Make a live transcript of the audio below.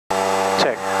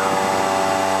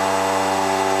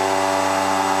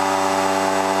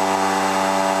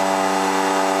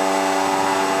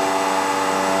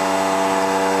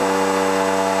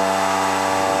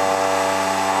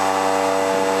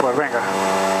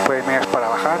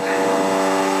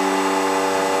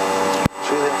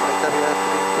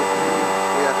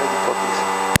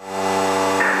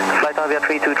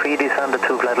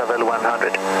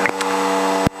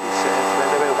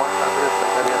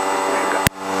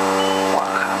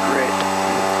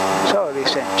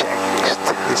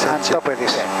Stop it,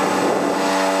 is.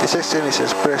 This actually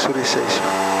says pressurization.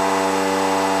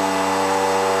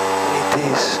 It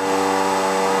is.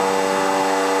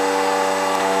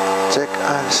 Check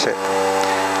and set.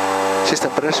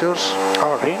 System pressures.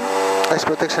 Already. Ice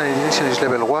protection ignition is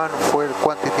level 1. Fuel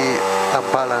quantity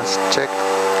and balance checked.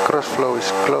 Cross flow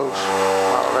is closed.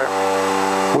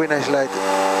 Wind ice light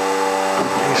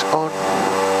is on.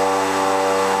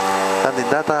 Landing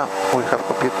data we have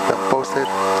computed and posted.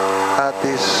 Add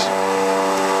this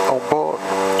on board.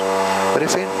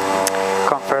 Briefing.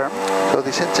 Confirm. So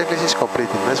descent checklist is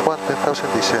completed. Next one,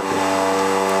 10,000 descending.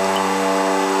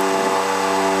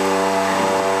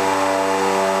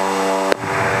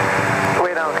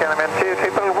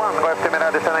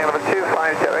 Descending level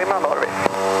 250 in Malmo.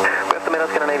 West of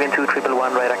Scandinavian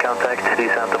 2111, radar contact,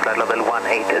 descent to flight level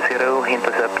 180,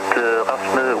 intercept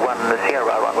Rasmu 1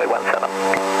 Sierra, runway 17.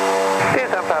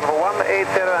 Descent flight level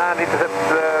 180 and intercept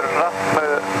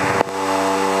Rasmu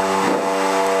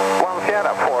 1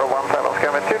 Sierra 417,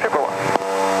 Scandinavian 2111.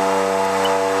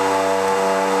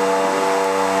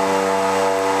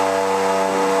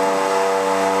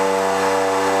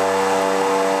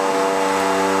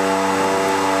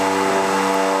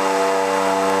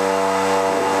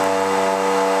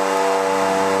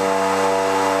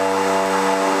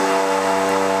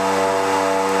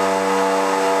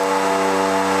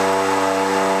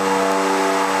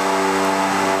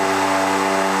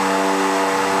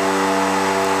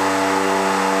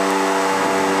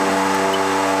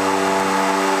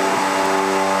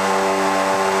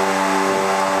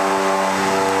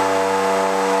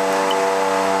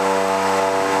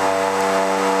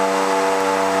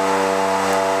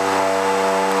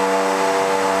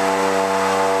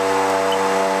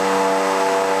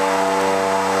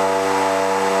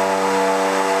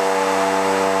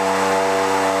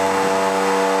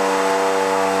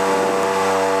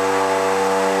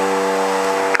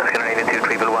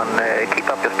 Keep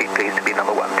up your speed, please, to be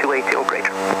number 1, 280 or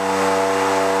greater.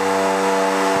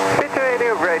 Speed 280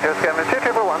 or greater, Scandinavian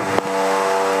 2111.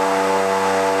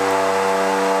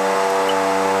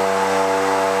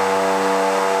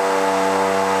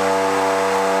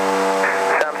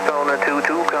 Sandstone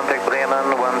 22, contact Bremen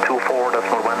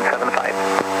 124.175.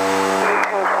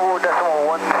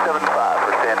 124.175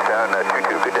 for Sandstone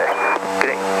 22, good day.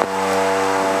 Good day.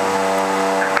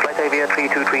 Flight Avia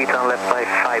 323, turn left by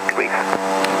 5 degrees.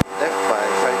 Left by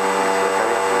 5 degrees.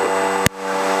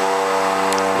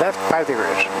 Left 5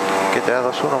 degrees. Que te da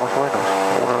 2.1 más o menos.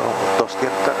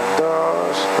 205.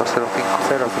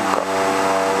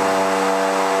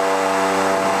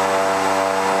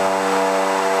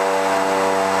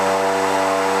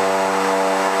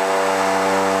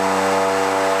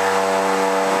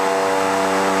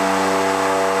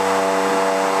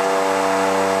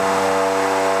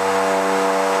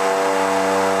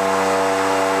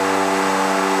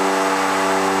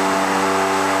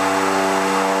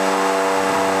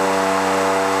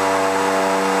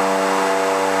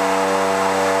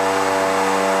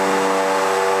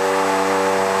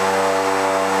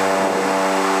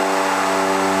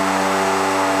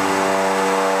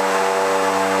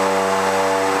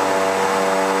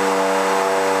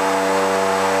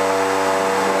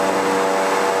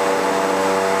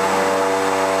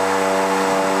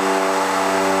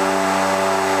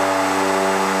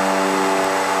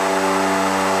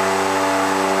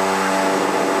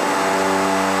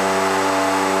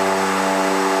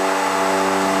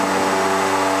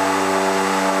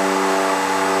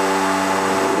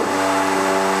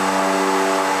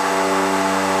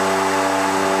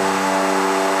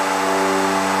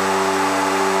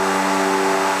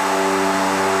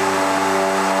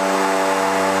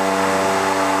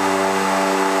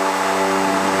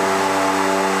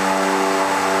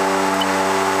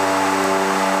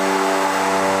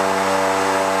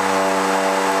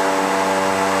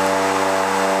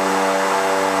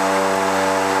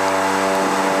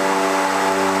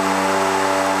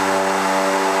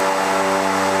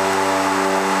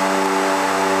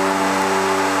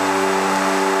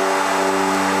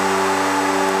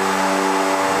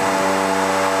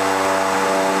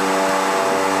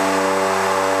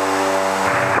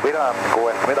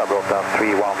 Metroliner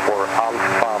 314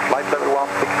 Alpha, flight level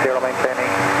 160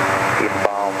 maintaining,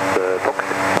 inbound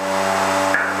Toxic.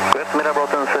 West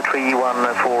Metroliner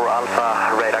 314 Alpha,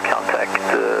 radar contact,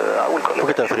 I will call you. Un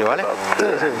poquito de frío, ¿vale? Sí.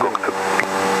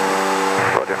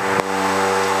 Roger.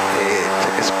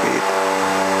 Check speed.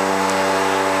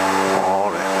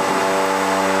 Ole.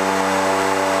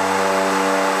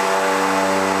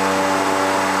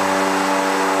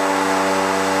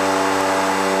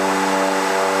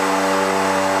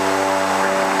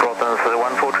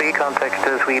 2-3, contact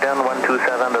Sweden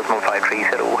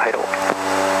 127.530, hej då.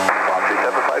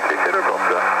 127.530, bra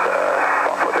student,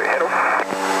 143, hej då.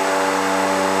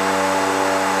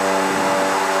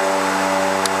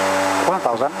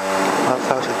 1000.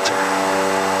 1000 check.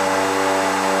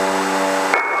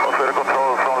 Och så är det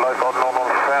kontroll från Lightguard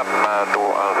 005, då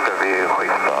önskar vi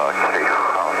skifta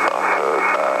krysshansa för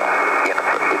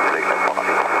inflygning på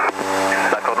nation.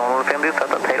 Lightguard 005, det är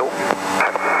uppfattat, hej då.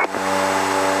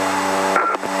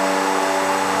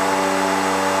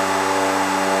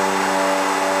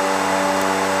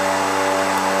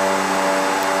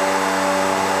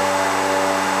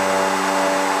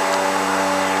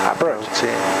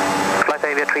 Approaching. Flight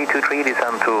Avia 323,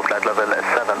 descend to flight level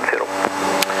 70.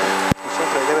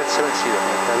 Flight level 70,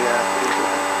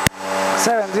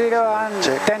 Seven zero and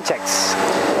Check. 10 checks.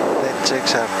 Then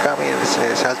checks are coming. It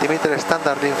says altimeter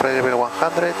standard in flight level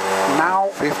 100, Now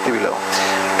 50 below.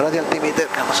 Radio altimeter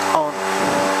comes on.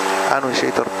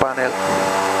 Annunciator panel.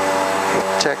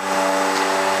 Check.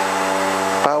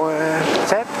 Power.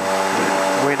 set.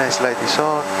 Wind nice light is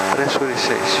on.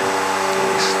 Pressurization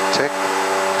is checked.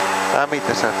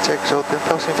 Meters are checked. So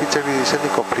 10,000 feet check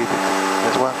descending completed.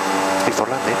 That's one before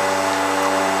landing.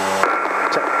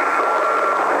 Check.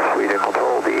 Sweden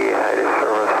control, the heli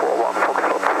service 41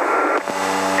 Foxtrot.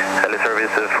 Heli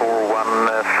service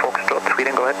 41 Foxtrot,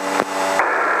 Sweden, go ahead.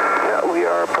 Yeah, we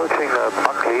are approaching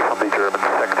Buckley from the German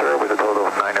sector with a total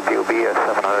of 9 POB at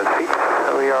 700 feet.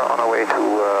 We are on our way to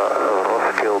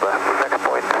Roskilde. Next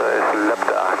point is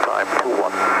Lepta, time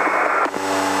 21.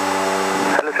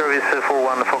 Heli service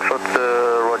 41 Foxtrot,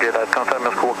 roger that. Confirm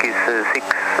your squawk is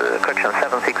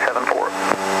 7674.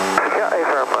 Yeah,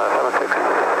 affirm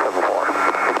 7674.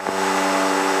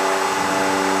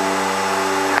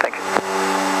 Thank you.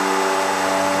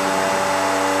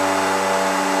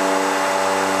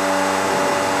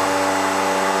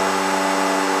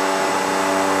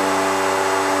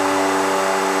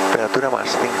 Temperatura más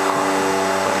 5.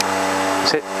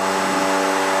 Sí.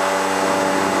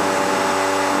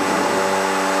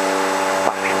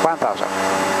 Vale, 1000.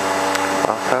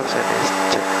 1000 is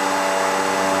check.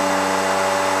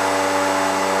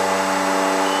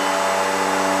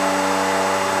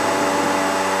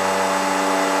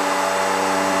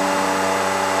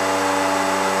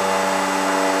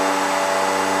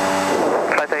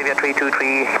 Flight Avia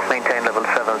 323, maintain level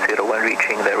 70. When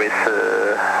reaching, there is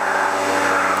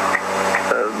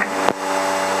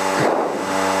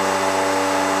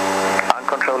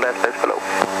uncontrolled airspace below.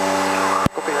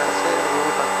 Copy that, sir. We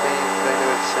will maintain flight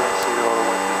level 70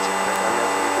 when reaching the area.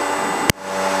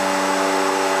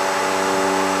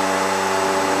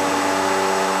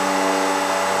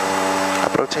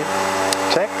 Approaching.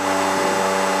 Check.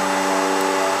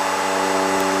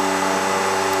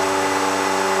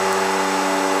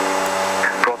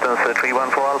 Brotens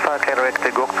 314 Alpha, direct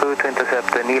GOPR to intercept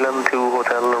Neelan to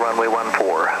Hotel Runway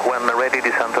 14. When ready,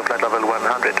 descend to flight level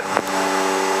 100.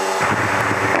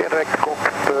 Direct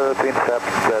GOPR to intercept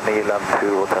Neelan to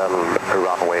Hotel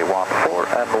Runway 14,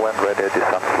 and when ready,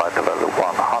 descend flight level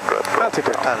 100.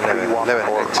 Altitude. And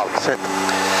level Alpha. set.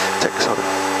 Check, sorry.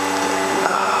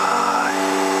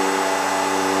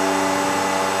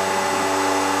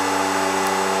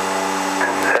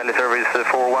 Heli service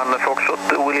 41 Foxtrot,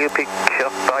 will you pick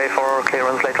up IFR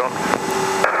clearance later on?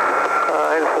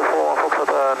 It's 41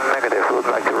 Foxtrot, negative. We would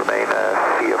like to remain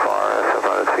CFR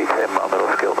 700 feet under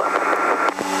Roskilde.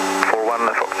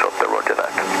 41 Foxtrot, roger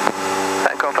that.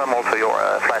 And confirm also your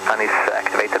flight plan is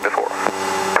activated before.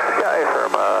 Yeah, I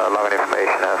affirm. Log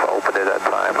information has opened at that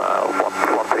time,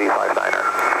 1359er.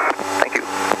 Thank you.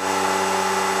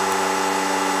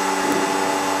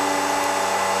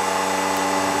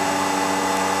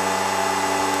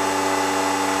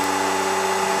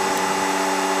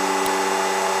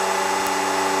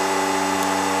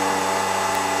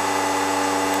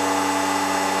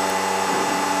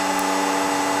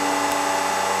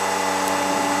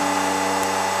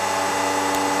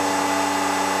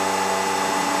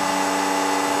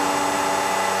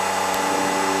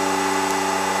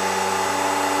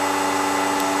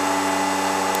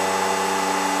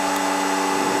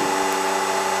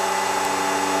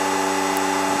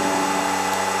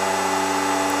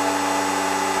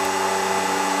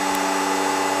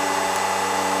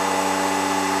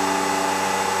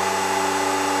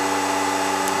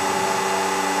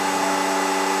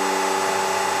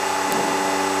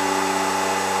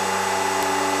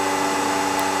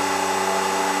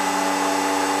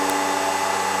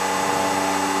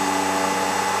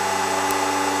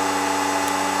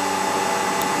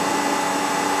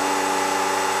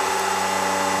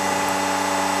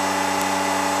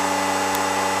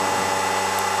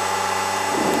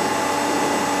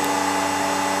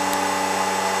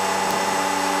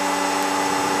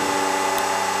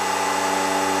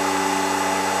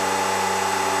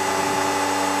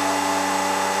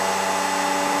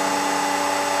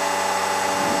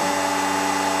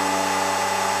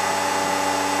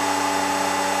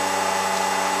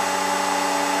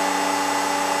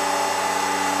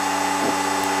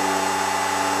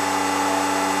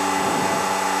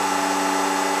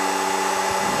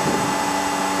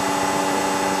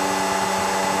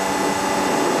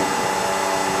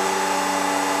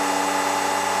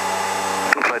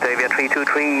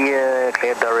 323,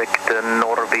 clear direct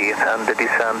Norby and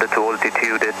descend to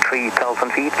altitude 3,000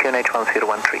 feet, QNH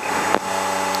 1013.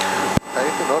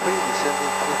 Direct to Norby, descending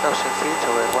 3,000 feet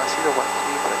over 1013,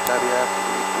 Planetaria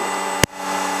 322.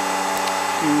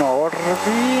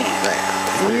 Norby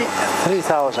y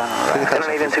 3000.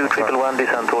 Scandinavian 2111,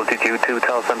 descend to altitude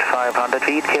 2,500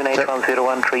 feet, QNH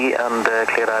 1013, and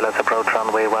clear ILS approach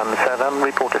runway 17,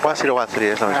 reported.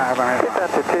 1013 es lo mismo.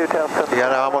 Y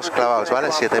ahora vamos clavados,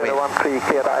 ¿vale? 7000.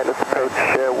 Clear ILS approach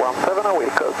 17, and we'll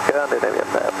go Scandinavian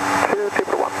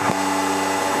 2111.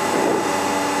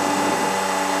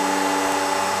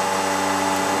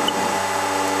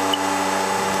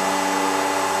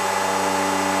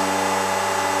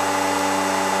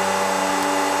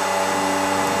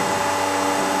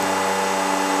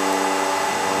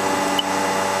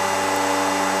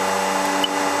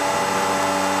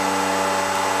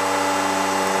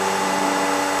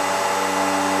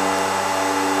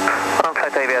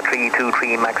 Flight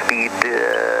 323, max speed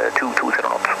 220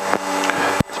 knots.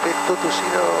 Speed 220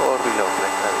 or below,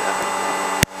 Planetaria.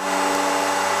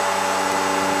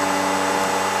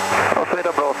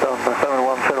 Osveda Bråten,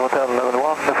 710 Hotel level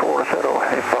 140,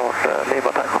 inbound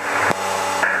Lima Tango.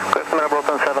 Osveda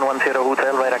Bråten, 710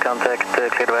 Hotel, radar contact,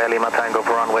 cleared via Lima Tango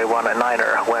for runway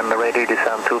 19er, when ready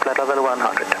descend to flight level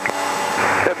 100.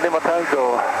 Lima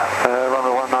Tango,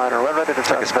 runway 19er, when ready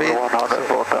descend to level 100,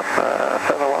 Bråten,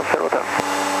 710 Hotel.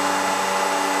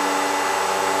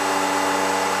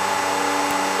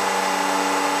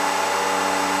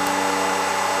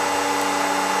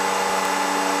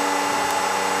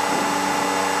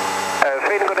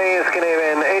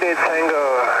 Scandinavian 88 Tango,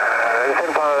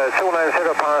 descend for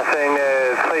 290 passing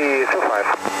 325.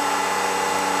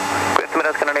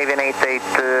 Estimated Scandinavian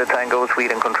 88 Tango,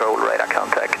 Sweden control, radar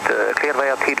contact, cleared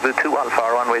via Tidbu 2 Alpha,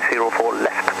 runway 04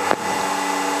 left.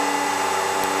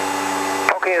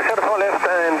 Okay, 04 left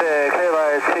and cleared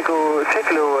via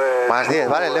Tiklu. Más 10,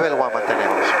 ¿vale? Level 1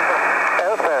 mantenemos.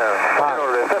 Alpha,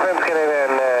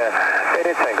 Scandinavian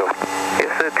 88 Tango.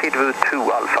 Is Tidbu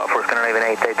 2 Alpha for Scandinavian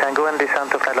 88 Tango and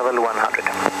descend to flight level 100.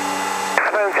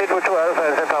 Tidbu 2 Alpha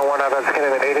and descend to 100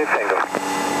 Scandinavian 88 Tango.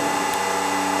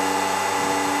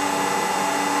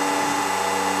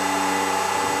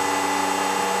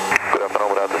 Good afternoon,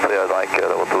 without the clear Mike,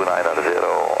 level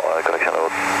 2990, correction level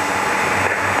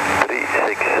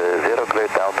 360,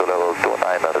 cleared down to level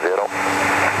 2990,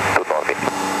 to Norby.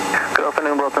 Good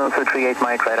afternoon, Broughton 38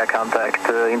 Mike, radar contact,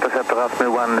 intercept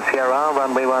Rasmu 1 Sierra,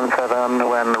 runway 17,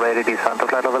 when ready descend to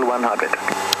flight level 100.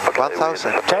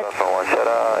 1000, check. 1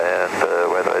 Sierra, and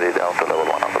when ready down to level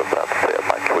 100, that's 38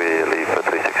 Mike, we leave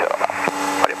 360 now.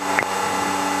 Ready.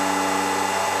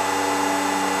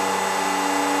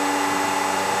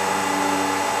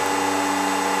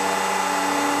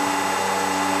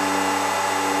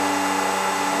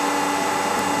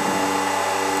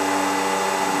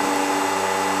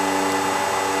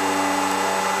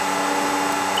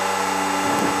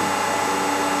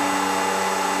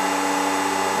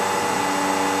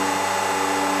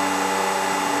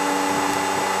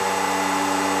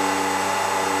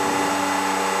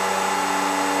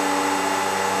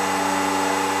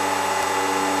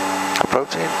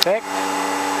 approaching. Check.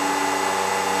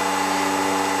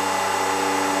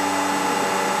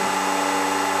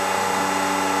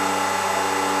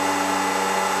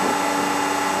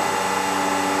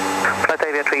 Flight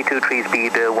Avia 323,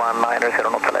 speed 190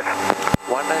 knots or less.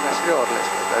 190 or less,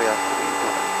 Avia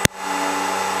 323.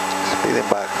 Speeding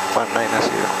back, 190.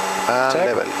 And Check.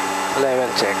 level. Level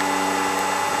check.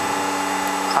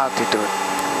 Altitude.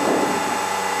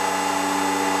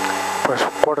 Pues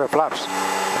quarter flaps.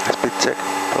 Speed check.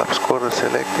 Flaps quarter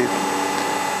selected.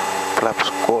 Flaps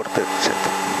quarter set.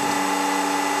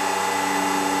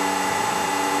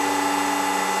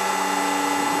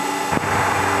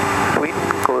 Sweet,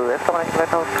 go estimating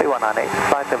red nose 3198,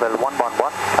 flight level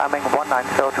 111, timing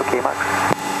 190 to Kmax.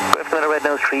 Estimated red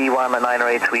nose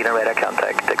 31908, Sweden radar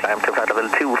contact, climb to flight level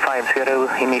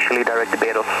 250, initially direct to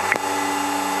Bedos.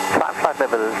 Climb flight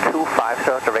level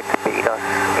 250, direct to Bedos,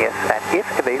 yes, and if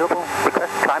available,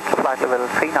 request climb to flight level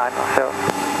 390.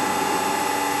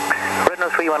 Red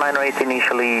nose 31908,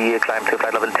 initially climb to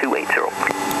flight level 280.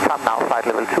 Climb now flight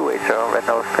level 280, red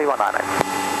nose 3198.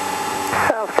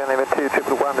 Scandinavian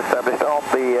 2111 established on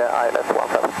the ILS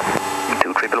 17.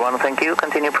 2111, thank you.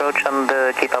 Continue approach and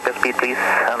keep up your speed, please.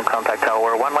 And contact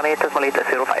tower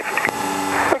 118.805.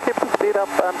 Keep the speed up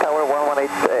and tower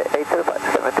 118.805,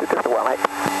 72.18.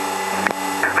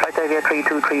 Flight Avia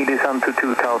 323, descend to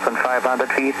 2,500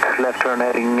 feet. Left turn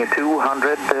heading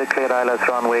 200, cleared ILS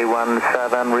runway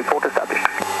 17, report established.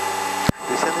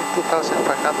 Descending 2,500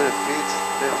 feet,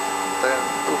 left turn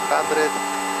 200.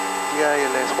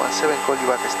 GILS 17, call you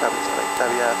back established, right,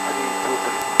 Tavia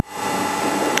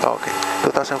 323. Okay,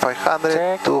 2500,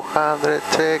 Check. 200,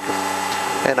 check,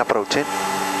 and approaching.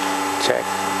 Check.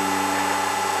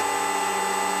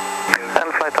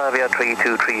 And flight Avia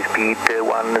 323, speed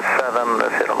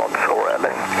 170 knots or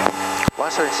less.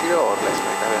 170 or less,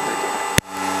 right, Tavia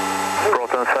 323.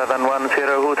 Broughton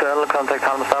 710 Hotel, contact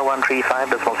Halmstad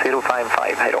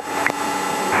 135.055, hej då.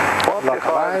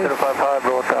 135.055,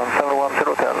 Broughton 710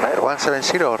 Hotel, hej då.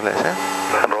 170 or less, eh?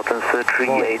 Broughton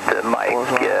 38 Mike,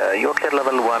 York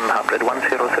level 100,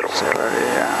 100.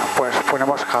 Pues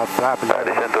ponemos half flap.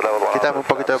 Quítame un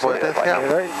poquito de potencia. Le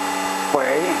doy. Pues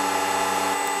ahí.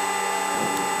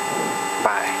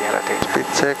 Vale, ya lo tengo. Speed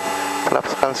check,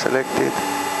 flaps half selected,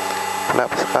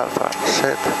 flaps half are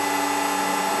set.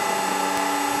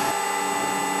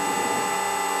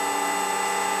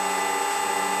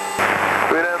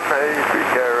 Sweden, hey,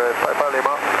 Sweetcare 55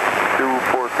 Lima,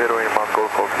 240 in Mount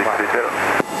Golf 630.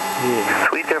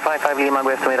 Sweetcare 55 Lima,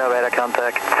 we estimate our radar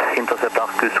contact, intercept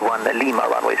Arcus 1 Lima,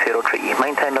 runway 03,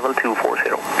 maintain level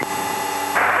 240.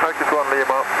 Arcus 1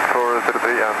 Lima,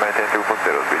 403 and maintain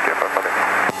 240, Sweetcare 55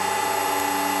 Lima.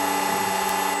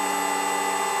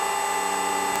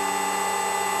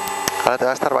 Ahora te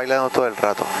va a estar bailando todo el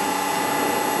rato.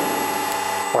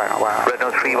 Bueno, bueno. Red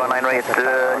Nose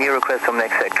 3198, new request from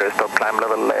next sector, stop climb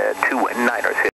level 290.